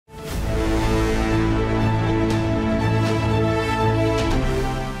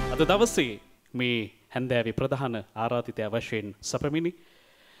අද දවසේ මේ හැන්දෑවේ ප්‍රධාන ආරාධිතයා වශයෙන් සපමිනි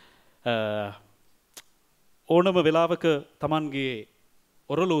ඕනම වෙලාවක Tamanගේ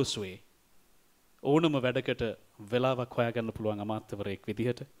ඔරලෝසුවේ ඕනම වැඩකට වෙලාවක් හොයාගන්න පුළුවන් අමාත්‍යවරයෙක්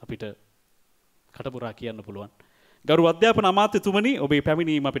විදිහට අපිට කටපුරා කියන්න පුළුවන්. ගරු අධ්‍යාපන අමාත්‍යතුමනි ඔබේ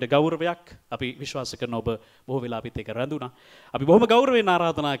පැමිණීම අපිට ගෞරවයක්. අපි විශ්වාස කරන ඔබ බොහෝ වෙලා අපිත් එක්ක රැඳුණා. අපි බොහොම ගෞරවයෙන්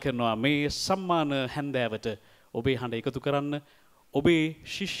ආරාධනා කරනවා මේ සම්මාන හැන්දෑවට ඔබේ හඬ එකතු කරන්න. ඔබේ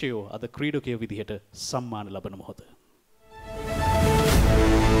ශිෂ්‍යයෝ අද ක්‍රීඩකයෝ විදිහට සම්මාන ලබන මොහොත.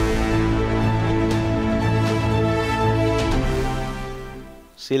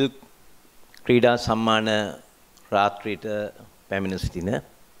 සිල් ක්‍රීඩා සම්මාන රාත්‍රියට පැමිණ සිටින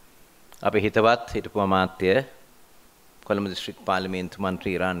අපේ හිතවත් හිටපු අමාත්‍ය කොළඹ දිස්ත්‍රික් පාර්ලිමේන්තු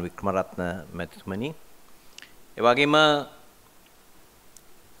මන්ත්‍රී ඉරාන් වික්‍රමරත්න මැතිතුමනි, ඒ වගේම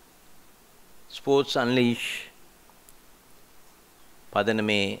SportUnleash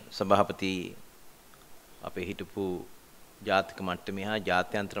පදනමේ සභාපති අපේ හිටපු ජාතික මට්ටමේ හා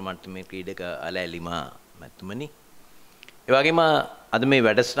ජාත්‍යන්තර මට්ටමේ ක්‍රීඩක අලයිලිමා මැතිතුමනි, ඒ වගේම අද මේ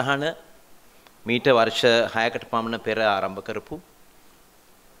වැඩසටහන මීට වර්ෂ 6කට පමණ පෙර ආරම්භ කරපු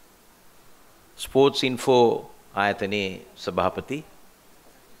SportSINFO ආයතනයේ සභාපති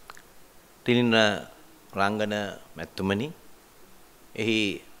තිලින රංගන මැතිතුමනි, එහි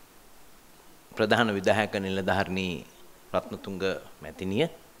ප්‍රධාන විධායක නිලධාරිණී රත්නතුංග මැතිණිය,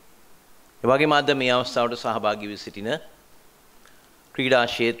 ඒ වගේම අද මේ අවස්ථාවට සහභාගී වී සිටින ක්‍රීඩා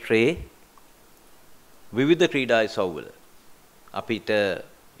ක්ෂේත්‍රයේ විවිධ ක්‍රීඩා ඉසව්වල අපිට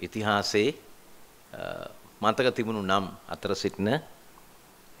ඉතිහාසයේ මතක තිබුණු නම් අතර සිටින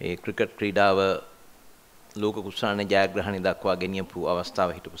ඒ ක්‍රිකට් ක්‍රීඩාව ලෝක කුසලාන ජයග්‍රහණය දක්වා ගෙනියපු අවස්ථාව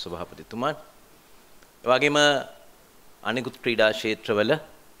හිටපු සභාපතිතුමන්, ඒ වගේම අනිකුත් ක්‍රීඩා ක්ෂේත්‍රවල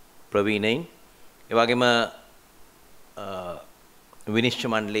ප්‍රවීණයින්, ඒ වගේම විනිශ්චය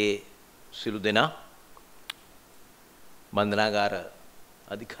මණ්ඩලයේ සිළු දෙනා, බන්ධනාගාර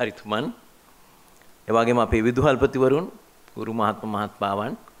අධිකාරිතුමන්, ඒ වගේම අපේ විදුහල්පතිවරුන්, ගුරු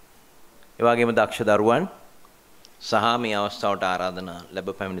මහත්මාවන්, ඒ වගේම දක්ෂ දරුවන් සහ මේ අවස්ථාවට ආරාධනා ලැබ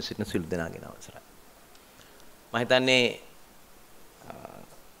පැමිණ සිටින සිළු දෙනාගෙන අවසරයි. මම හිතන්නේ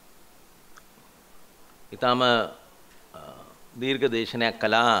ඊටම දීර්ඝ දේශනයක්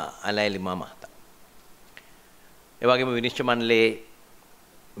කළා අලයිලිමා මහතා. ඒ වගේම විනිශ්චය මණ්ඩලයේ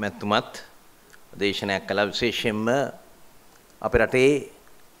මැතිතුමත් දේශනයක් කළා. විශේෂයෙන්ම අපේ රටේ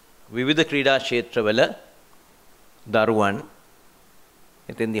විවිධ ක්‍රීඩා ක්ෂේත්‍රවල දරුවන්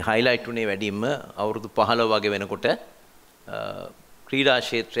එතෙන්දී හයිලයිට් උනේ වැඩියෙන්ම අවුරුදු 15 වගේ වෙනකොට ක්‍රීඩා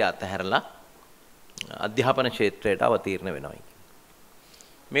ක්ෂේත්‍රය අතහැරලා අධ්‍යාපන ක්ෂේත්‍රයට අවතීර්ණ වෙනවා.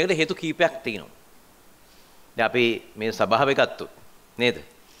 මේකට හේතු කීපයක් තියෙනවා. දැන් අපි මේ සභාවේ ගත්තොත් නේද?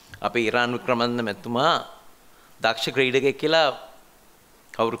 අපි ඉරාන් වික්‍රමරත්න මැතිතුමා දක්ෂ ක්‍රීඩකයෙක් කියලා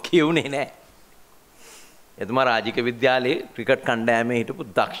කවුරු කියුනේ නැහැ. එතුමා රාජික විද්‍යාලයේ ක්‍රිකට් කණ්ඩායමේ හිටපු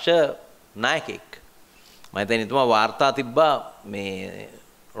දක්ෂ නායකයෙක්. මම හිතන්නේ එතුමා වාර්තා තිබ්බා මේ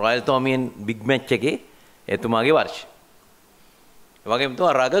රොයල් තෝමියන් බිග් මැච් එකේ එතුමාගේ වර්ෂය. ඒ වගේම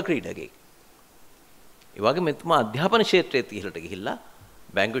එතුමා රග ක්‍රීඩකයෙක්. ඒ වගේම එතුමා අධ්‍යාපන ක්ෂේත්‍රයේ ඉහළට ගිහිල්ලා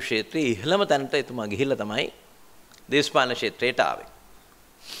බැංකු ක්ෂේත්‍රයේ ඉහළම තැනට එතුමා ගිහිල්ලා තමයි දේශපාලන ක්ෂේත්‍රයට ආවේ.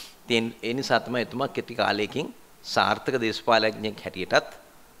 ඉතින් ඒ නිසා තමයි එතුමා කෙටි කාලයකින් සාර්ථක දේශපාලනඥයෙක් හැටියටත්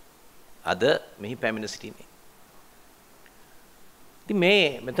අද මෙහි පැමිණ සිටින්නේ. ඉතින් මේ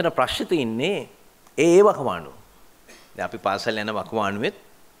මෙතන ප්‍රශ්නේ තියෙන්නේ ඒ වකවානුව. දැන් අපි පාසල් යන වකවානුවෙත්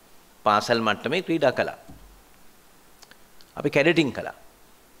පාසල් මට්ටමේ ක්‍රීඩා කළා. අපි කැඩටින් කළා.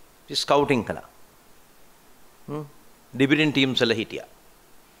 ස්කවුටින් කළා. ඩිබිටින් ටීම්ස් වල හිටියා.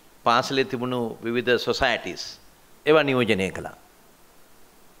 පාසලේ තිබුණු විවිධ සොසයිටිස් ඒවා නියෝජනය කළා.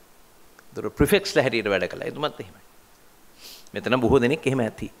 දොර ප්‍රිෆෙක්ස්ලා හැටියට වැඩ කළා. එතුමත් එහෙමයි. මෙතන බොහෝ දෙනෙක් එහෙම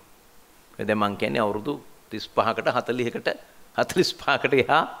ඇති. දැන් මං කියන්නේ අවුරුදු 35කට 40කට 45කට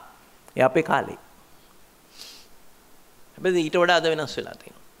එහා ඒ අපේ කාලේ. හැබැයි ඊට වඩා අද වෙනස් වෙලා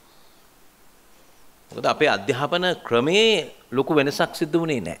තියෙනවා. මොකද අපේ අධ්‍යාපන ක්‍රමේ ලොකු වෙනසක් සිද්ධ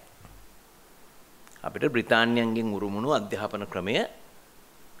වුණේ නැහැ. අපිට බ්‍රිතාන්‍යයන්ගෙන් උරුමුණු අධ්‍යාපන ක්‍රමය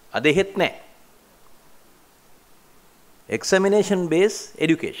අද එහෙත් නැහැ. examination based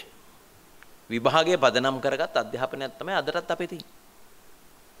education. විභාගයේ පදනම් කරගත් අධ්‍යාපනයක් තමයි අදටත් අපේ තියෙන්නේ.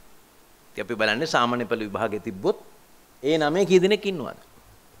 ඉතින් අපි බලන්නේ සාමාන්‍ය පෙළ විභාගයේ තිබ්බොත් ඒ 9 කී දෙනෙක් ඉන්නවද?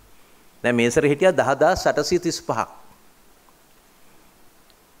 දැන් මේසර හිටියා 10835ක්.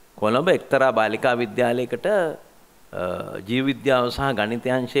 කොළඹ එක්තරා බාලිකා විද්‍යාලයකට ජීව විද්‍යාව සහ ගණිත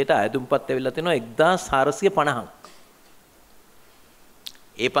අංශයට අයදුම්පත් වෙලා තිනවා 1450ක්.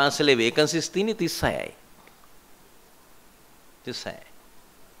 ඒ පාසලේ වේකන්සිස් තියෙන්නේ 36යි. 36.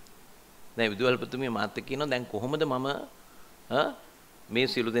 දැන් විදුහල්පතිතුමිය මාත් එක්ක කියනවා දැන් කොහොමද මම මේ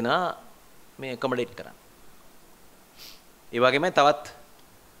සියලු දෙනා මේ ඇකොමඩේට් කරන්නේ. ඒ වගේම තවත්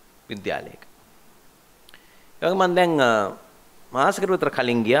විද්‍යාලයක. ඒ වගේ මම දැන් මාසෙකට විතර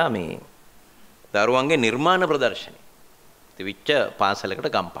කලින් ගියා මේ දරුවන්ගේ නිර්මාණ ප්‍රදර්ශනය. තිවිච්ච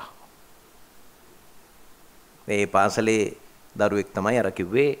පාසලකට ගම්පහ. මේ පාසලේ දරුවෙක් තමයි අර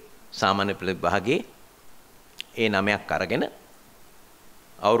කිව්වේ සාමාන්‍ය පෙළ විභාගයේ ඒ 9ක් අරගෙන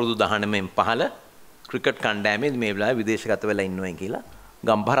අවුරුදු 19න් පහළ ක්‍රිකට් කණ්ඩායමේ මේ වෙලාවේ විදේශගත වෙලා ඉන්නවා කියලා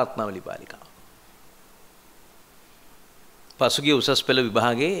ගම්පහ රත්නාවලි බාලිකාව. පසුගිය උසස් පෙළ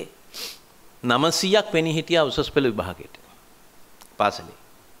විභාගයේ 900ක් වෙනි හිටියා උසස් පෙළ විභාගයට. පාසලේ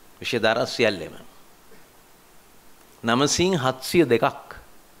විෂය ධාරා සියල්ලම 900න් 702ක්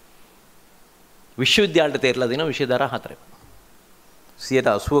විශ්වවිද්‍යාලයට තේරලා දෙන විෂය ධාරා 4ක්.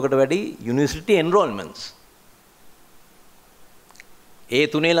 80%කට වැඩි යුනිවර්සිටි එන්රෝල්මන්ට්ස්. ඒ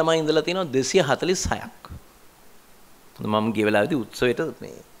තුනේ ළමයි ඉඳලා තියෙනවා 246ක්. මම ගිය වෙලාවේදී උත්සවයට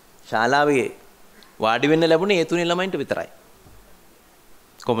මේ ශාලාවේ වාඩි වෙන්න ලැබුණේ ඒ තුනේ ළමයින්ට විතරයි.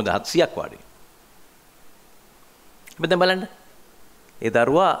 කොහොමද 700ක් වාඩි වෙන්නේ? දැන් බලන්න. ඒ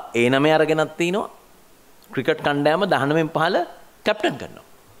දරුවා ඒ 9 අරගෙනත් තිනවා ක්‍රිකට් කණ්ඩායම 19න් පහළ කැප්ටන් කරනවා.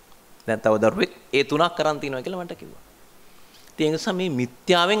 දැන් තව දරුවෙක් ඒ 3ක් කරන් තිනවා කියලා මන්ට කිව්වා. ඒ නිසා මේ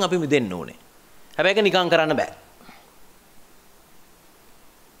මිත්‍යාවෙන් අපි මිදෙන්න ඕනේ. හැබැයි ඒක නිකන් කරන්න බෑ.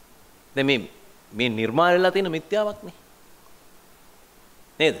 දැන් මේ නිර්මාණය වෙලා තියෙන මිත්‍යාවක් නේ.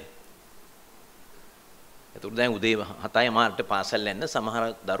 නේද? ඒතර දැන් උදේ 7යි මාර්ට පාසල් යන්න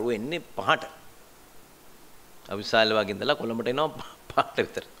සමහර දරුවෝ එන්නේ 5ට. අවිසාල වගේ ඉඳලා කොළඹට එනවා 5ට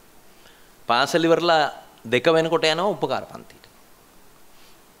විතර. පාසල් ඉවරලා 2 වෙනකොට යනවා උපකාර පන්තියට.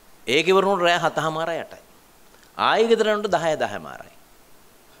 ඒක ඉවරනොත් රෑ 7:00යි 8යි. ආයෙ ගෙදර යනකොට 10:00යි.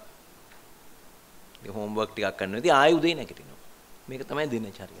 මේ හෝම්වර්ක් ටිකක් කරනවා. ඉතින් ආයෙ උදේ නැගිටිනවා. මේක තමයි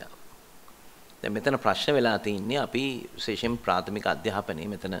දිනචරියාව. දැන් මෙතන ප්‍රශ්න වෙලා තින්නේ අපි විශේෂයෙන් ප්‍රාථමික අධ්‍යාපනයේ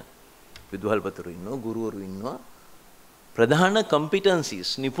මෙතන විදුහල්පතිවරු ඉන්නවා, ගුරුවරු ඉන්නවා. ප්‍රධාන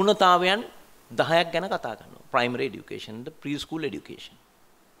competencies නිපුණතාවයන් 10ක් ගැන කතා කරනවා. primary education, the preschool education.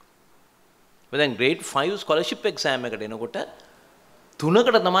 දැන් grade 5 scholarship exam එකට එනකොට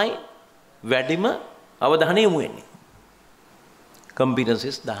 3කට තමයි වැඩිම අවධානය යොමු වෙන්නේ.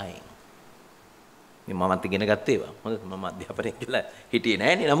 competencies 10න්. මේ මමත් ඉගෙන ගත්තේ ඒවා. හොඳද? මම අධ්‍යාපනය කියලා හිටියේ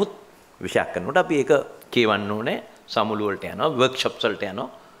නෑනේ. නමුත් විෂයක් කරනකොට අපි ඒක කියවන්න ඕනේ. සමුළු වලට යනවා, workshops වලට යනවා.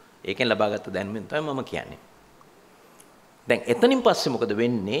 ඒකෙන් ලබාගත්ත දැනුමින් තමයි මම කියන්නේ. දැන් එතනින් පස්සේ මොකද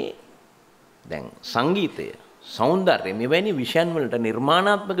වෙන්නේ? දැන් සංගීතය, සෞන්දර්යය මෙවැනි විෂයන් වලට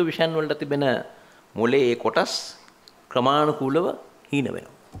නිර්මාණාත්මක විෂයන් වලට තිබෙන මොලේ ඒ කොටස් ක්‍රමානුකූලව හීන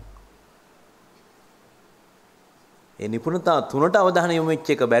වෙනවා. ඒ නිපුණතා තුනට අවධානය යොමු වෙච්ච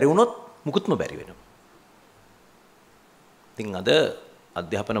එක බැරි වුණොත් මුකුත්ම බැරි වෙනවා. ඉතින් අද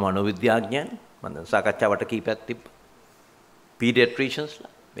අධ්‍යාපන මනෝවිද්‍යාඥයන් මම සාකච්ඡාවට කීපයක් තිබ්බ. පීඩියට්‍රිෂියන්ස්ලා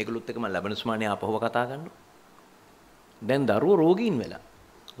මේකලුත් එක මම ලබන ස්මානේ ආපහුව කතා කරනවා. දැන් දරුවෝ රෝගීන් වෙලා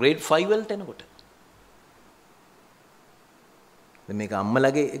grade 5 වලට එනකොට. දැන් මේක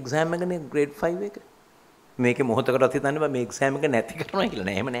අම්මලගේ එක්සෑම් එකනේ grade 5 එක. මේකේ මොහොතකටවත් හිතන්න බෑ මේ එක්සෑම් එක නැති කරනවා කියලා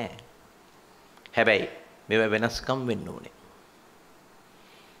නෑ. එහෙම නෑ. හැබැයි මේවා වෙනස්කම් වෙන්න ඕනේ.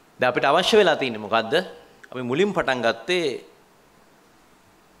 දැන් අපිට අවශ්‍ය වෙලා තියෙන්නේ මොකද්ද? අපි මුලින් පටන් ගත්තේ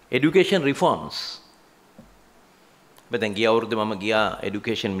education reforms. දැන් ගිය අවුරුද්දේ මම ගියා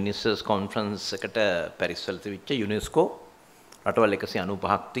education ministers conference එකට පැරිස් වල තිබිච්ච UNESCO රටවල්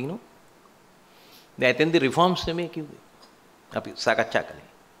 195ක් තිනු. දැන් එතෙන්දි reforms නෙමෙයි කිව්වේ. අපි සාකච්ඡා කළේ.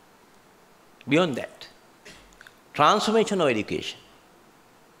 Beyond that. Transformation of education.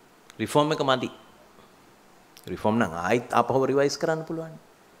 reform එක මදි. reform නම් ආයිත් අපහව රිවයිස් කරන්න පුළුවන්.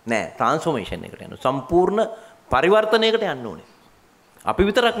 නෑ transformation එකට යන්න. සම්පූර්ණ පරිවර්තනයකට යන්න ඕනේ. අපි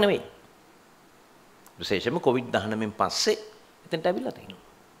විතරක් නෙවෙයි. විශේෂයෙන්ම COVID-19න් පස්සේ එතනට ඇවිල්ලා තියෙනවා.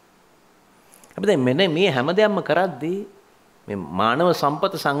 අපි දැන් මෙන්න මේ හැම දෙයක්ම කරද්දී මේ මානව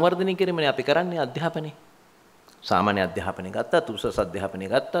සම්පත සංවර්ධනය කිරීමනේ අපි කරන්නේ අධ්‍යාපනයේ. සාමාන්‍ය අධ්‍යාපනය ගත්තත් උසස් අධ්‍යාපනය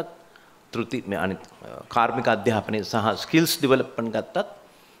ගත්තත් මේ අනිත් කාර්මික අධ්‍යාපනය සහ ස්කිල්ස් ඩෙවලොප්මන්ට් ගත්තත්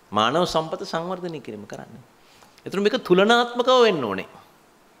මානව සම්පත සංවර්ධනය කිරීම කරන්නේ. ඒතර මේක තුලනාත්මකව වෙන්න ඕනේ.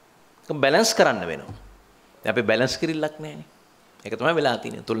 ඒක බැලන්ස් කරන්න වෙනවා. දැන් අපි බැලන්ස් කිරිල්ලක් නැහැනේ. ඒක තමයි වෙලා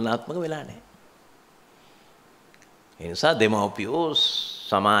තියෙන්නේ. තුලනාත්මක වෙලා නැහැ. ඒ නිසා දෙමව්පියෝ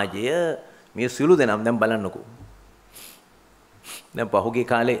සමාජය මේ සිළු දෙනම් දැන් බලන්නකෝ. දැන් පහුගිය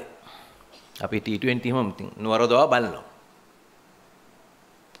කාලේ අපි T20 හැම නුවරදවා බලනවා.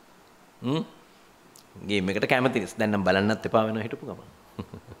 ගේම් එකට කැමති නිසා දැන් නම් බලන්නත් එපා වෙනවා හිටපු ගමන්.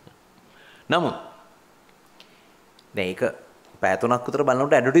 නමුත් දැන් ඒක පැය 3ක් විතර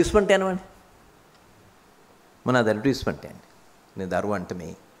බලනකොට ඇඩ්වර්ටයිස්මන්ට් යනවනේ. මොනවාද ඇඩ්වර්ටයිස්මන්ට් යන්නේ? මේ දරුවන්ට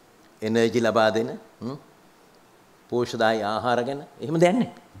මේ එනර්ජි ලබා දෙන පෝෂ්‍යදායී ආහාර ගැන එහෙම දෙයක්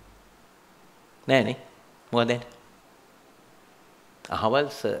නැහැ නේ. මොකද අහවල්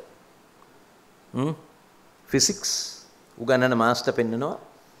සර් ෆිසික්ස් උගන්නන මාස්ටර් පෙන්නනවා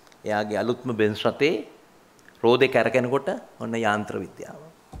එයාගේ අලුත්ම බෙන්ස් රථේ රෝදේ කැරකෙනකොට ඔන්න යාන්ත්‍ර විද්‍යාව.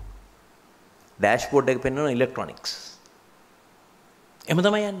 ඩෑෂ්බෝඩ් එක පෙන්වනවා ඉලෙක්ට්‍රොනික්ස්. එහෙම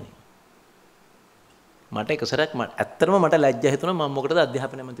තමයි යන්නේ. මට එක සැරයක් ඇත්තටම මට ලැජ්ජා හිතුණා මම මොකටද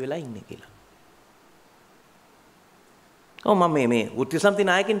අධ්‍යාපන ඇමති වෙලා ඉන්නේ කියලා. ඔව් මම මේ වෘත්ති සමිති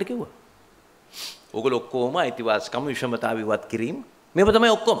නායකින්ට කිව්වා. ඕගොල්ලෝ ඔක්කොම අයිතිවාසිකම් විෂමතාව විවත් කිරීම මේව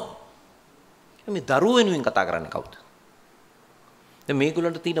තමයි ඔක්කොම. මේ දරුවෝ වෙනුවෙන් කතා කරන්නේ කවුද? දැන්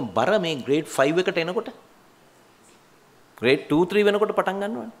මේගොල්ලන්ට තියෙන බර මේ ග්‍රේඩ් 5 එකට එනකොට ග්‍රේඩ් 2 3 වෙනකොට පටන්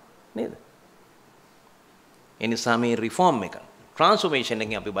ගන්නවනේ නේද? ඒ නිසා මේ රිෆෝම් එක ට්‍රාන්ස්ෆෝමේෂන්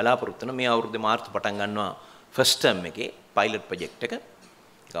එකෙන් අපි බලාපොරොත්තු වෙන මේ අවුරුද්දේ මාර්තු පටන් ගන්නවා ෆස්ට් ටර්ම් එකේ පයිලට් ප්‍රොජෙක්ට් එක.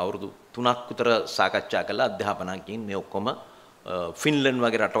 ඒක අවුරුදු 3ක් විතර සාකච්ඡා කළා අධ්‍යාපනඥයින් මේ ඔක්කොම ෆින්ලන්ඩ්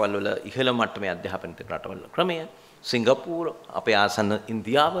වගේ රටවල් වල ඉහළ මට්ටමේ අධ්‍යාපන රටවල් ක්‍රමය, සිංගප්පූරු, අපේ ආසන්න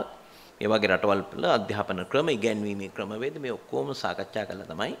ඉන්දියාව, මේ වගේ රටවල් වල අධ්‍යාපන ක්‍රම ඉගැන්වීමේ ක්‍රමවේද මේ ඔක්කොම සාකච්ඡා කළා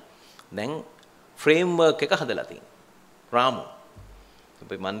තමයි දැන් ෆ්‍රේම්වර්ක් එක හදලා තියෙන්නේ. රාමු.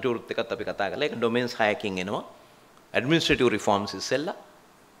 අපි මන්ත්‍රීවරුත් එක්කත් අපි කතා කළා. ඒක ඩොමේන්ස් 6කින් එනවා. ඇඩ්මිනිස්ට්‍රේටිව් රිෆෝම්ස් ඉස්සෙල්ලා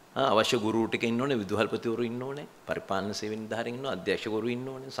අවශ්‍ය ගුරු ටික ඉන්න ඕනේ, විදුහල්පතිවරු ඉන්න ඕනේ, පරිපාලන සේවක නිලධාරීන් ඉන්න ඕනේ, අධ්‍යක්ෂකවරු ඉන්න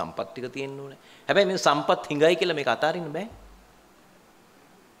ඕනේ, සම්පත් ටික තියෙන්න ඕනේ. හැබැයි මේ සම්පත් හිඟයි කියලා මේක අතාරින්න බෑ.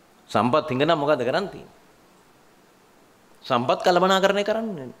 සම්පත් හිඟ නම් මොකද කරන් තියෙන්නේ? සම්පත් කළමනාකරණය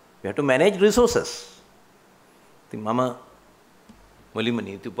කරන්නේ. We have to manage resources. ඉතින් මම මුලින්ම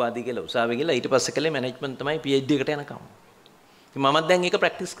නීති උපාධිය කියලා උසාවිය ගිහලා ඊට පස්සේ කළේ මැනේජ්මන්ට් තමයි PhD එකට යනකම්. ඉතින් මමත් දැන් ඒක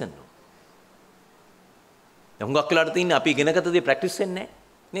ප්‍රැක්ටිස් කරනවා. දැන් හුඟක් වෙලාවට තියෙන්නේ අපි ඉගෙනගත්ත දේ ප්‍රැක්ටිස් වෙන්නේ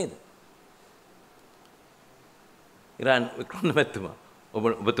නැහැ නේද? ඉරාන් වික්‍රම මැතිතුමා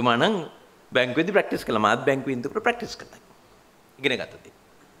ඔබතුමා නම් බැංකුවේදී ප්‍රැක්ටිස් කළා. මාත් බැංකුවේ ඉඳලා ප්‍රැක්ටිස් කළා. ඉගෙනගත්ත දේ.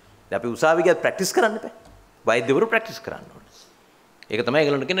 දැන් අපි උසාවිය ගියත් ප්‍රැක්ටිස් කරන්න බෑ. වෛද්‍යවරු ප්‍රැක්ටිස් කරන්න ඕනේ. ඒක තමයි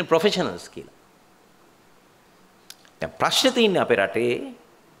ඒගොල්ලන්ට කියන්නේ ප්‍රොෆෙෂනල්ස් කියලා. දැන් ප්‍රශ්නේ තියෙන්නේ අපේ රටේ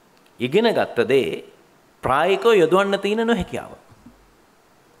ඉගෙනගත්ත දේ ප්‍රායෝගිකව යොදවන්න තියෙන නොහැකියාව.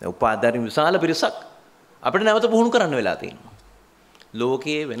 දැන් උපාධාරී විශාල පිරිසක් අපිට නැවත පුහුණු කරන්න වෙලා තියෙනවා.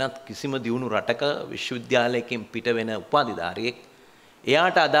 ලෝකයේ වෙනත් කිසිම දියුණු රටක විශ්වවිද්‍යාලයකින් පිට වෙන උපාධිධාරියෙක්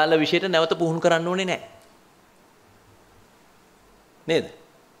එයාට අදාළ විෂයට නැවත පුහුණු කරන්න ඕනේ නැහැ. නේද?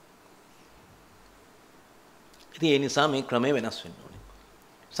 ඉතින් ඒ නිසා මේ ක්‍රමය වෙනස් වෙන්න ඕනේ.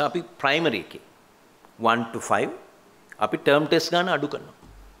 නිසා අපි ප්‍රයිමරි එකේ 1 to 5 අපි ටර්ම් ටෙස්ට් ගන්න අඩු කරනවා.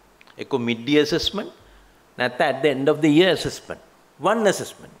 එක්ක මිඩ් ඉයර් ඇසෙස්මන්ට් නැත්නම් at the end of the year assessment. one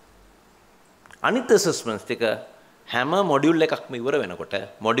assessment. අනිත් assessments ටික හැම මොඩියුල් එකක්ම ඉවර වෙනකොට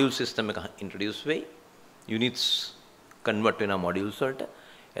මොඩියුල් සිස්ටම් එක ඉන්ට්‍රොඩියුස් වෙයි. යුනිට්ස් කන්වර්ට් වෙන මොඩියුල්ස් වලට.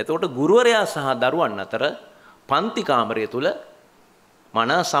 එතකොට ගුරුවරයා සහ දරුවන් අතර පන්ති කාමරය තුල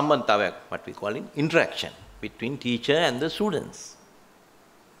මනා සම්බන්ධතාවයක් what we call interaction between teacher and the students.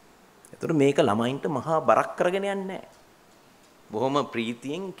 එතකොට මේක ළමයින්ට මහා බරක් කරගෙන යන්නේ නැහැ. බොහොම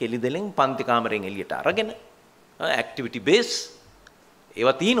ප්‍රීතියෙන් කෙලිදෙලෙන් පන්ති කාමරයෙන් එළියට අරගෙන ඇක්ටිවිටි බේස්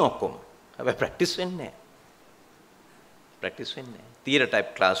ඒවා තියෙන ඔක්කොම. හැබැයි ප්‍රැක්ටිස් වෙන්නේ නැහැ. ප්‍රැක්ටිස් වෙන්නේ නැහැ. තියරි ටයිප්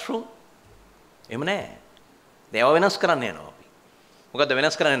ක්ලාස්රූම් එහෙම නැහැ. ඒවා වෙනස් කරන්න යනවා අපි. මොකද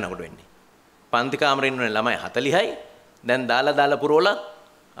වෙනස් කරන්න යනකොට වෙන්නේ? පන්ති කාමරේ ඉන්න ළමයි 40යි. දැන් දාලා පුරවලා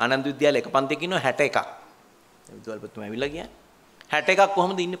ආනන්ද විද්‍යාලේ එක පන්තියක ඉන්නවා 61ක්. විද්‍යාලපතිතුමා ඇවිල්ලා ගියා. 61ක්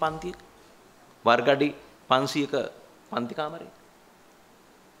කොහොමද ඉන්නේ පන්තියක? වර්ගඩි 500ක පන්ති කාමරේ.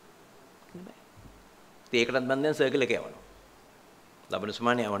 ඒකටත් මම දැන් සර්කල් එක යවනවා. ලබන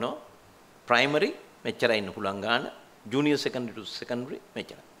සමානිය යවනවා. ප්‍රයිමරි මෙච්චරයි ඉන්න පුළුවන් ගාන, ජූනියර් සෙකන්ඩරි ටු සෙකන්ඩරි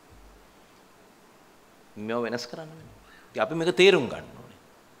මෙච්චරයි. මේව වෙනස් කරන්න වෙනවා. ඉතින් අපි මේක තේරුම් ගන්න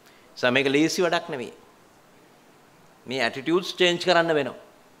ඕනේ. මේක ලේසි වැඩක් නෙවෙයි. මේ ඇටිටියුඩ්ස් චේන්ජ් කරන්න වෙනවා.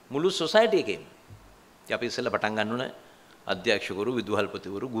 මුළු සොසයිටි එකේම. ඉතින් අපි ඉස්සෙල්ලා පටන් ගන්න ඕනේ අධ්‍යක්ෂකවරු,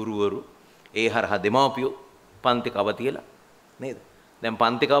 විදුහල්පතිවරු, ගුරුවරු, ඒ හරහා දෙමාපියෝ පන්ති කව තියලා නේද? දැන්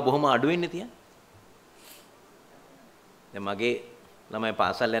පන්ති කව බොහොම අඩු වෙන්නේ තියන්නේ. දැන් මගේ ළමයි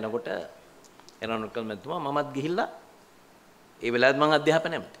පාසල් යනකොට එනනුකල් මැතිතුමා මමත් ගිහිල්ලා ඒ වෙලාවත් මම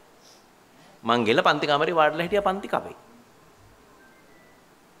අධ්‍යාපනය ඇමති. මං ගිහලා පන්ති කාමරේ වාඩිලා හිටියා පන්ති කපේ.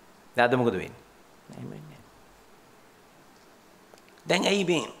 දැන් අද මොකද වෙන්නේ? එහෙම වෙන්නේ. දැන් ඇයි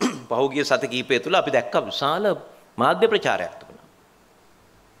මේ පහුගිය සති කීපය තුල අපි දැක්ක විශාල මාධ්‍ය ප්‍රචාරයක් තිබුණා.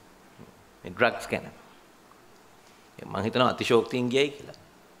 මේ ඩ්‍රග්ස් ගැන. මම හිතනවා අතිශෝක්තියෙන් ගියයි කියලා.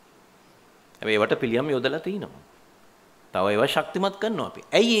 හැබැයි ඒවට පිළියම් යොදලා තිනවා. තව ඒවා ශක්තිමත් කරනවා අපි.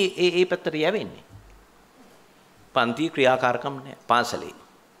 ඇයි ඒ පැත්තට යවෙන්නේ? පන්ති ක්‍රියාකාරකම් නැහැ පාසලේ.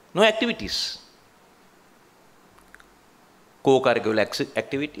 No activities. Co-curricular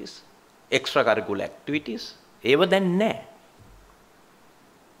activities, extra curricular activities, ඒව දැන් නැහැ.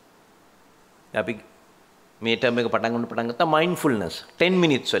 අපි මේ ටර්ම් එක පටන් ගත්තා mindfulness 10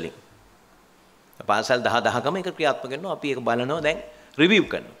 minutes වලින්. පාසල් 10ම එක ක්‍රියාත්මක කරනවා. අපි ඒක බලනවා දැන් රිවිව්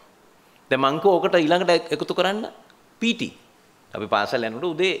කරනවා. දැන් මං ඕකට ඊළඟට එකතු කරන්න PT. අපි පාසල්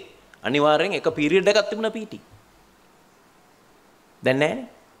යනකොට උදේ අනිවාර්යෙන් එක පීරියඩ් එකක් තිබුණා PT. දැන් නැහැ.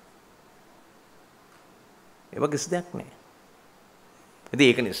 ඒක කිසි දෙයක් නැහැ. ඉතින්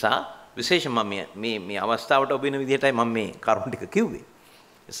ඒක නිසා විශේෂයෙන් මම මේ අවස්ථාවට ඔබ වෙන විදිහටයි මම මේ කරුණ ටික කිව්වේ.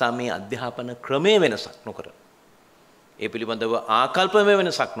 නිසා මේ අධ්‍යාපන ක්‍රමයේ වෙනසක් නොකර ඒ පිළිබඳව ආකල්පමය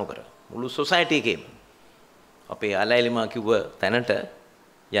වෙනසක් නොකර මුළු සොසයිටි එකේම අපේ අලයිලිමා කිව්ව තැනට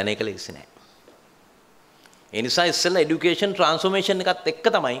යන එක ලේසි නෑ. ඒ නිසා ඉස්සෙල්ලා এডুকেෂන් ට්‍රාන්ස්ෆෝමේෂන් එකත් එක්ක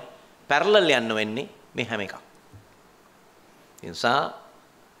තමයි පැරලල් යන්න වෙන්නේ මේ හැම එකක්. ඒ නිසා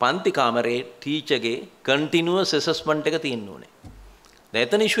පන්ති කාමරේ ටීචර්ගේ කන්ටිනියුවස් ඇසස්මන්ට් එක තියෙන්න ඕනේ. දැන්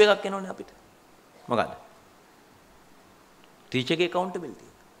එතන ඉෂුව එකක් එනවනේ අපිට. මොකද්ද? ටීචර්ගේ accountability.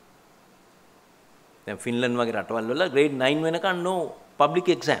 දැන් ෆින්ලන්ඩ් වගේ රටවල් වල grade 9 වෙනකන් no public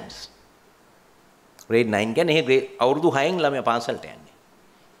exams. grade 9 කියන්නේ ඒ අවුරුදු 6න් ළමයා පාසලට යන්නේ.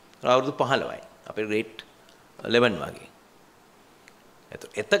 අවුරුදු 15යි. අපේ grade 11 වගේ.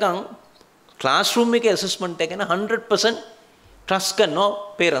 එතකන් classroom එකේ assessment එක ගැන 100% trust කරනවා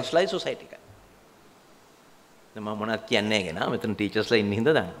parents ලා society එක. දැන් මම මොනවද කියන්නේ නැහැ නා මෙතන teachers ලා ඉන්න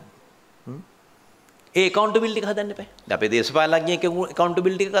හින්දා දන්නවා. ඒ accountability එක හදන්න එපා. දැන් අපේ දේශපාලඥයෙක්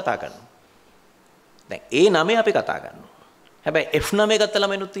accountability එක කතා කරනවා. දැන් ඒ 9 අපි කතා කරනවා. හැබැයි F9 ගත්ත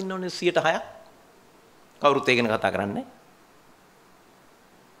ළමයිනුත් ඉන්නෝනේ 106ක්. කවුරුත් ඒක ගැන කතා කරන්නේ නැහැ.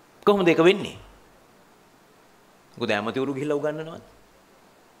 කොහොමද ඒක වෙන්නේ? මොකද ඇමතිවරු ගිහිල්ලා උගන්වනවද?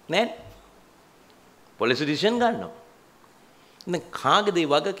 නෑ. පොලිසි ඩිසිෂන් ගන්නවා. දැන් කාගේද ඒ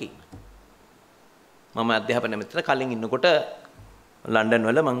වගකීම? මම අධ්‍යාපන මෙතන කලින් ඉන්නකොට ලන්ඩන්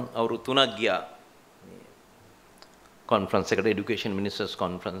වල මම අවුරුදු 3ක් ගියා. conference එකට education ministers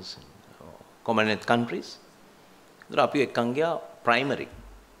conference commonwealth countries. ඉතින් අපි එක්කන් ගියා primary,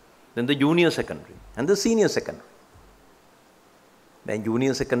 then the junior secondary and the senior secondary. දැන්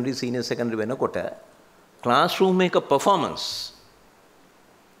junior secondary senior secondary වෙනකොට classroom එක performance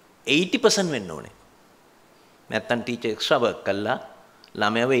 80% වෙන්න ඕනේ. නැත්තම් teacher extra work කළා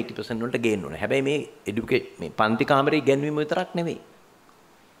ළමයාව 80% වලට ගේන්න ඕනේ. හැබැයි මේ පන්ති කාමරේ ඉගෙනීම විතරක් නෙවෙයි.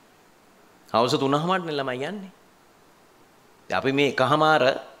 හවස 3:00ට නේ ළමයි යන්නේ. අපි මේ එකමාර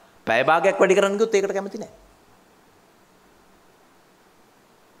පැය භාගයක් වැඩි කරන්න ගියොත් ඒකට කැමති නැහැ.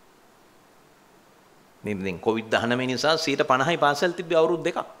 මේ දැන් COVID-19 නිසා 50%යි පාසල් තිබ්බේ අවුරුදු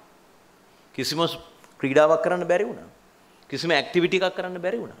දෙකක්. කිසිම ක්‍රීඩාවක් කරන්න බැරි වුණා. කිසිම ඇක්ටිවිටි එකක් කරන්න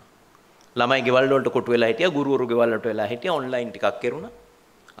බැරි වුණා. ළමයි ගෙවල් වලට කොටු වෙලා හිටියා, ගුරුවරු ගෙවල් වලට වෙලා හිටියා, ඔන්ලයින් ටිකක් කරුණා.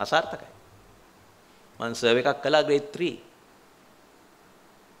 අසාර්ථකයි. මම සර්ව් එකක් කළා grade 3.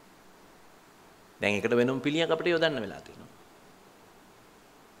 දැන් ඒකට වෙනම පිළියක් අපිට යොදන්න වෙලා තියෙනවා.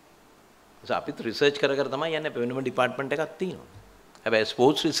 So අපිත් රිසර්ච් කර තමයි යන්නේ. වෙනම ඩිපාර්ට්මන්ට් එකක් තියෙනවා. හැබැයි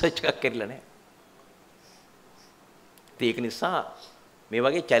ස්පෝර්ට්ස් රිසර්ච් එකක් කරලා නැහැ. ඒක නිසා මේ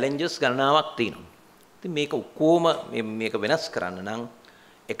වගේ චැලෙන්ජස් ගණනාවක් තියෙනවා. ඉතින් මේක ඔක්කොම මේක වෙනස් කරන්න නම්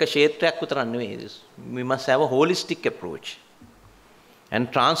එක ක්ෂේත්‍රයක් විතරක් නෙවෙයි. We must have a holistic approach. And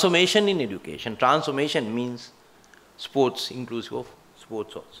transformation in education. Transformation means sports inclusive of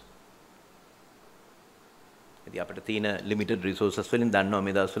sports also. ඉතින් අපිට තියෙන limited resources වලින් දන්නවා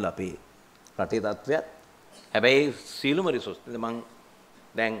මේ දවස්වල අපේ රටේ තත්ත්වයක්. හැබැයි සීලුම රිසෝස් මම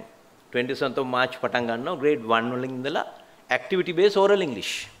දැන් 27th of March පටන් ගන්නවා grade 1 වලින් ඉඳලා activity based oral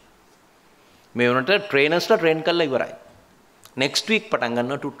English. මේ වුණට trainers ලා train කරලා ඉවරයි. Next week පටන්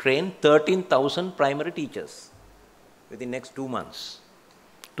ගන්නවා to train 13,000 primary teachers within next 2 months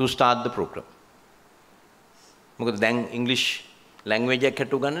to start the program. මොකද දැන් English language එක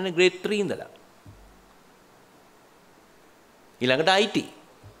හටු ගන්නනේ grade 3 ඉඳලා. ඊළඟට IT.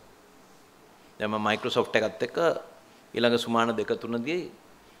 දැන් මම Microsoft එකත් එක්ක ඊළඟ සුමාන 2-3 දී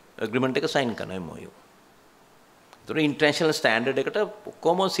agreement එක sign කරනවා MOU. ඒතර international standard එකට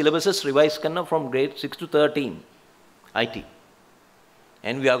ඔක්කොම syllabuses revise කරනවා from grade 6 to 13 IT.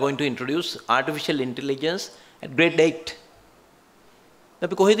 And we are going to introduce artificial intelligence at grade 8.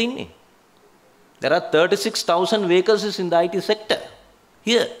 අපි කොහෙද ඉන්නේ? There are 36,000 vacancies in the IT sector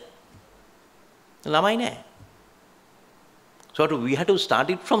here. ළමයි නැහැ. So we had to start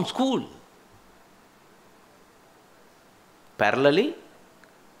it from school. Parallelly,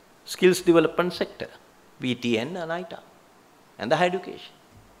 skills development sector, VTN and ITA, and the higher education.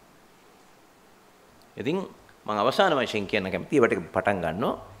 ඉතින් මම අවසාන වශයෙන් කියන්න කැමතියි ඒවට පටන්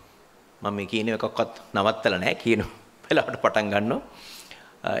ගන්නවා. මම මේ කියන එකක්වත් නවත්තලා නැහැ. කියන වෙලාවට පටන් ගන්නවා.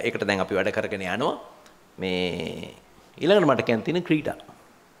 ඒකට දැන් අපි වැඩ කරගෙන යනවා. මේ ඊළඟට මට කියන්න තියෙන ක්‍රීඩා.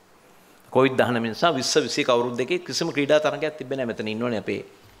 COVID-19 නිසා 20 21 අවුරුදු දෙකේ කිසිම ක්‍රීඩා තරගයක් තිබෙන්නේ නැහැ. මෙතන ඉන්නෝනේ අපේ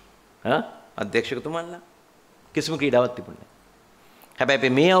අධ්‍යක්ෂකතුමන්ලා. කිසිම ක්‍රීඩාවක් තිබුණේ නැහැ. හැබැයි අපි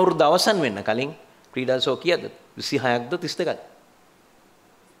මේ අවුරුද්ද අවසන් වෙන්න කලින් ක්‍රීඩා ෂෝ කීයද? 26ක්ද 32ක්ද?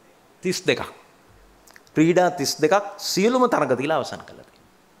 32ක්. ක්‍රීඩා 32ක් සියලුම තරග තියලා අවසන් කළා.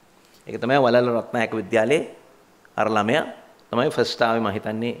 ඒක තමයි වලල්ල රත්නායක විද්‍යාලයේ අර ළමයා තමයි ෆස්ට් ආවේ මම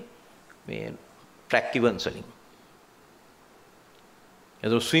හිතන්නේ මේ ට්‍රැක් ඉවෙන්ට්ස් වලින්.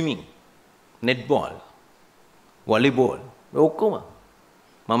 ඒක ස්විමිං, netball, volleyball ඔක්කොම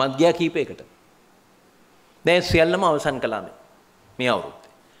මමත් ගියා කීපයකට. දැන් සියල්ලම අවසන් කළා මේ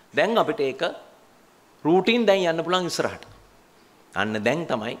අවුරුද්දේ. දැන් අපිට ඒක රූටින් දැන් යන්න පුළුවන් ඉස්සරහට. අන්න දැන්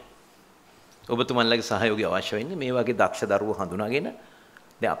තමයි ඔබතුමන්ලගේ සහයෝගය අවශ්‍ය වෙන්නේ මේ වගේ දක්ෂ දරුවෝ හඳුනාගෙන.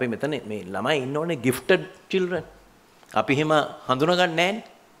 දැන් අපි මෙතන මේ ළමයි ඉන්න ඕනේ gifted children. අපි එහෙම හඳුනා ගන්න නැහැනේ.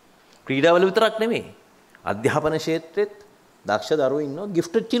 ක්‍රීඩාවල විතරක් නෙමෙයි. අධ්‍යාපන ක්ෂේත්‍රෙත් දක්ෂ දරුවෝ ඉන්නවා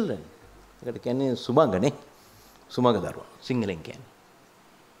gifted children. ඒකට කියන්නේ සුමගනේ. සුමග දරුවෝ සිංහලෙන් කියන්නේ.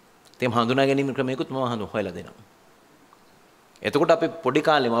 තේම හඳුනා ගැනීම ක්‍රමයකුත් මම හොයලා දෙනවා. එතකොට අපි පොඩි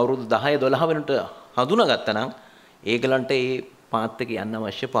කාලේම අවුරුදු 10 12 වෙනට හඳුනාගත්තා නම් ඒගලන්ට ඒ පාත් එක යන්න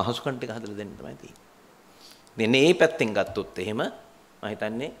අවශ්‍ය පහසුකම් ටික හදලා දෙන්න තමයි තියෙන්නේ. දැන් මේ පැත්තෙන් ගත්තොත් එහෙම මම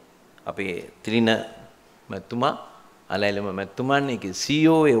හිතන්නේ අපේ ත්‍රින මැතිතුමා අලයිලම මැතිතුමාන් ඒකේ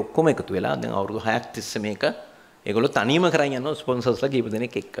CEO ඒ ඔක්කොම එකතු වෙලා දැන් අවුරුදු 6ක් තිස්සේ මේක ඒගොල්ලෝ තනියම කරන් යනවා ස්පොන්සර්ස්ලා කීප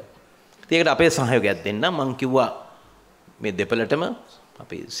දෙනෙක් එක්ක. ඒකට අපේ සහයෝගයක් දෙන්න මම කිව්වා මේ දෙපළටම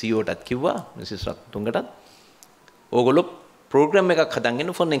අපේ CEO-ටත් කිව්වා මිසිස් රත්තුංගටත් ඕගොල්ලෝ ප්‍රෝග්‍රෑම් එකක්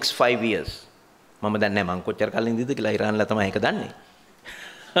හදන්න for next 5 years. මම දන්නේ නැහැ මං කොච්චර කලින් ඉඳීද කියලා ඉරාන්ලා තමයි ඒක දන්නේ.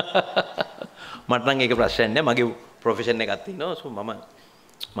 මට නම් ඒක ප්‍රශ්නයක් නැහැ. මගේ ප්‍රොෆෙෂන් එකක් තියෙනවා. so මම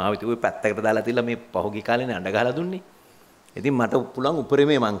මාව ඉතින් ওই පැත්තකට දාලා තියලා මේ පහුගිය කාලේනේ අඬ ගහලා දුන්නේ. ඉතින් මට පුළුවන්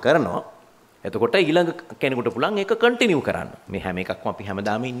උපරිමේ මං කරනවා. එතකොට ඊළඟ කෙනෙකුට පුළුවන් ඒක කන්ටිනියු කරන්න. මේ හැම එකක්ම අපි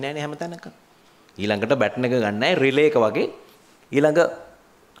හැමදාම ඉන්නේ නැහැ නේ හැමතැනක. ඊළඟට බැටන් එක ගන්නයි රිලේ එක වගේ ඊළඟ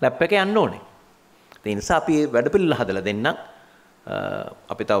ලැප් එකේ යන්න ඕනේ. ඒ නිසා අපි වැඩ පිළිවෙල හදලා දෙන්නම්.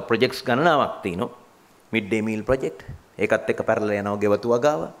 අපි තව ප්‍රොජෙක්ට්ස් ගණනාවක් තියෙනවා. Mid day meal project. ඒකත් එක්ක පැරලල් යනවා ගෙවතු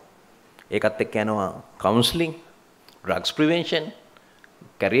වගාව. ඒකත් එක්ක යනවා counselling, drugs prevention,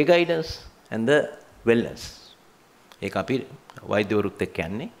 career guidance and the wellness. ඒක අපි වෛද්‍යවරුත් එක්ක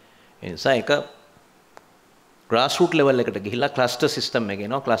යන්නේ. ඒ නිසා ඒක ග්‍රාස් රූට් ලෙවල් එකට ගිහිල්ලා ක්ලස්ටර් සිස්ටම් එක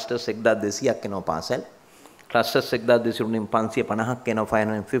එනවා. ක්ලස්ටර්ස් 1200ක් එනවා පාසල්. ක්ලස්ටර්ස් 1200 වලින් 550ක් එනවා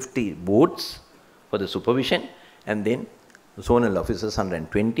 550 boards for the supervision and then zonal officers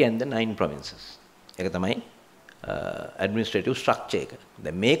 120 and the 9 provinces. ඒක තමයි administrative structure එක.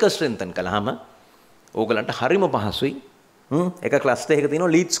 දැන් මේක strengthen කළාම ඕගලන්ට හරිම පහසුයි. එක ක්ලස්ටර් එකක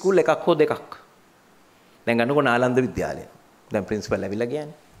තියෙනවා ලීඩ් ස්කූල් එකක් හෝ දෙකක්. දැන් ගන්නකො නාලන්ද විද්‍යාලය. දැන් ප්‍රින්සිපල් ඇවිල්ලා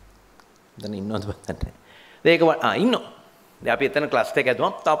ගියානේ. දැන් ඉන්නවද බලන්න. ඒක ඉන්නවා. දැන් අපි එතන ක්ලස්ටර් එක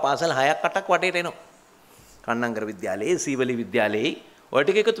ඇදුවම තව පාසල් 6ක් 8ක් වටේට එනවා. කන්නංගර විද්‍යාලයේ, සීවලි විද්‍යාලයේ ඔය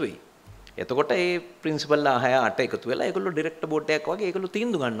ටික එකතු වෙයි. එතකොට ඒ ප්‍රින්සිපල්ලා 6 8 එකතු වෙලා ඒගොල්ලෝ ඩිරෙක්ටර් බෝඩ් එකක් වගේ ඒගොල්ලෝ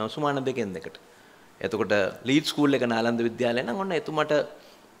තීන්දුව ගන්නවා සුමාන දෙකෙන් දෙකට. එතකොට ලීඩ් ස්කූල් එක නාලන්ද විද්‍යාලය නම් ඔන්න එතුමට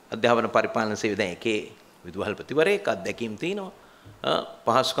අධ්‍යාපන පරිපාලන සේවය දැන් එකේ විදුහල්පතිවරයෙක් අධ්‍යක්ීම් තියෙනවා.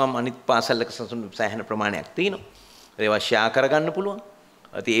 පහසුකම් අනිත් පාසල්වක සම්සුන් සෑහෙන ප්‍රමාණයක් තියෙනවා. ඒවා ෂෙයා කරගන්න පුළුවන්.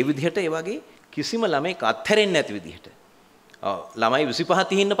 ඉතින් ඒ විදිහට ඒ වගේ කිසිම ළමෙක් අත්හැරෙන්නේ නැති විදිහට. ළමයි 25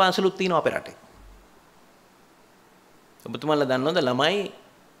 30 ඉන්න පාසලුත් තියෙනවා අපේ රටේ. ඔබතුමාලා දන්නවද ළමයි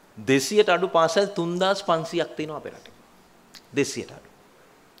 200ට අඩු පාසල් 3500ක් තියෙනවා අපේ රටේ. 200ට අඩු.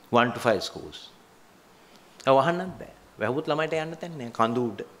 1 to 5 schools. වහන්නත් බෑ. වැහුවොත් ළමයිට යන්න තැන් නෑ. කඳු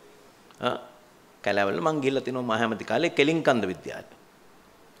උඩ. කැලෑවල මං ගිහලා තිනවා මහමැති කාලේ කෙලින්කන්ද විද්‍යාලය.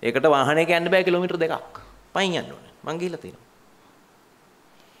 ඒකට වාහනයක යන්න බෑ කිලෝමීටර් 2ක්. පයින් යන්න ඕනේ. මං ගිහලා තිනවා.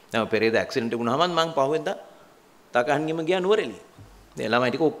 දැන් පෙරේද ඇක්සිඩන්ට් එක වුණාම මං පහුවෙන්දා තකහන්ගෙම ගියා නුවරඑළිය. මේ ළමයි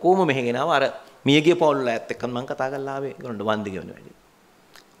ටික ඔක්කොම මෙහෙ ගෙනාවා. අර මියගිය පවුල් ඇත් එක්ක මං කතා කරලා ආවේ. ඒගොල්ලන්ට වන්දි ගෙවන වැඩි.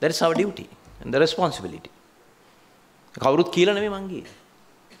 That is our duty and the responsibility. කවුරුත් කියලා නෙමෙයි මං ගියේ.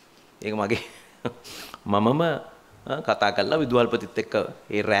 ඒක මගේ මමම කතා කළා විදුහල්පතිත් එක්ක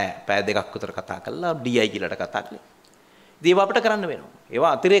ඒ රෑ පැය දෙකක් විතර කතා කළා DI කියලාට කතා කළේ. ඉතින් ඒවා අපිට කරන්න වෙනවා.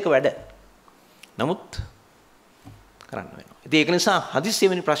 ඒවා අතිරේක වැඩ. නමුත් කරන්න වෙනවා. ඉතින් ඒක නිසා හදිස්සිය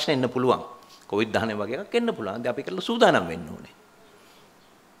වෙන ප්‍රශ්න එන්න පුළුවන්. COVID-19 වගේ එකක් එන්න පුළුවන්. ඉතින් අපි කියලා සූදානම් වෙන්න ඕනේ.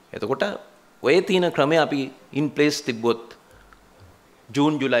 එතකොට ඔය තියෙන ක්‍රමය අපි in place තිබ්බොත්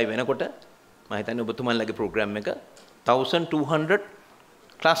ජූන් ජුලයි වෙනකොට මම හිතන්නේ ඔබතුමන්ලගේ ප්‍රෝග්‍රෑම් එක 1200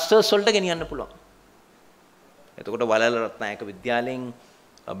 ක්ලස්ටර්ස් වලට ගෙනියන්න පුළුවන්. එතකොට වලල රත්නායක විද්‍යාලයෙන්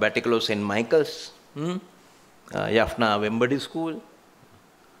බැටිකලෝ සෙන්ට් මයිකල්ස් යෆ්නා වෙම්බඩි ස්කූල්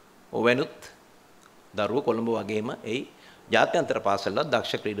ඔවෙනුත් දරුවෝ කොළඹ වගේම ඒ ජාත්‍යන්තර පාසල්වල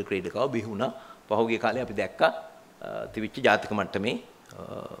දක්ෂ ක්‍රීඩකව බිහි වුණා. පහුගිය කාලේ අපි දැක්කා තිවිච්ච ජාතික මට්ටමේ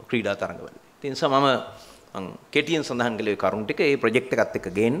ක්‍රීඩා තරඟවල. ඒ නිසා මම කෙටියෙන් සඳහන් කළේ කරුණු ටික ඒ ප්‍රොජෙක්ට් එකත් එක්ක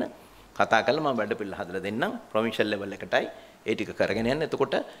ගේන්න කතා කරලා මම වැඩ පිළිවෙල හදලා දෙන්නම් ප්‍රොවින්ෂල් ලෙවල් එකටයි ඒ ටික කරගෙන යන්න.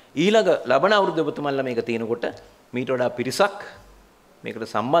 එතකොට ඊළඟ ලබන අවුරුද්ද ඔබතුමාලා මේක තියෙනකොට මීට වඩා පිරිසක් මේකට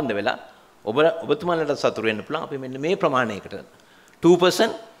සම්බන්ධ වෙලා ඔබතුමාලට සතුරු වෙන්න පුළුවන්. අපි මෙන්න මේ ප්‍රමාණයකට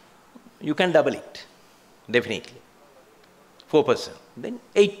 2% you can double it definitely 4% then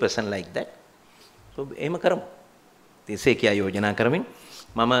 8% like that. so එහෙම කරමු. තිස්සේ කියා යෝජනා කරමින්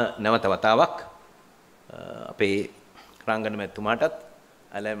මම නැවත වතාවක් අපේ රංගන මැතිතුමාටත්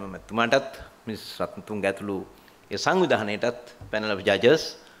අලයිම මැතිතුමාටත් මිස් රත්නතුංග ඇතුළු ඒ සංවිධානයටත් panel of judges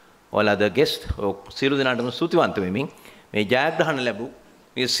all other guests සියලු දෙනාටම ස්තුතිවන්ත වෙමින් මේ ජයග්‍රහණ ලැබූ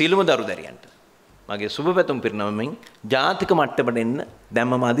මේ සියලුම දරුදරියන්ට මගේ සුබ පැතුම් පිරිනමමින් ජාතික මට්ටමට එන්න දැන්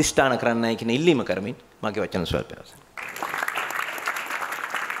මම අදිෂ්ඨාන කරන්නයි කියන ඉල්ලීම කරමින් මගේ වචන ස්වල්පය අවසන්.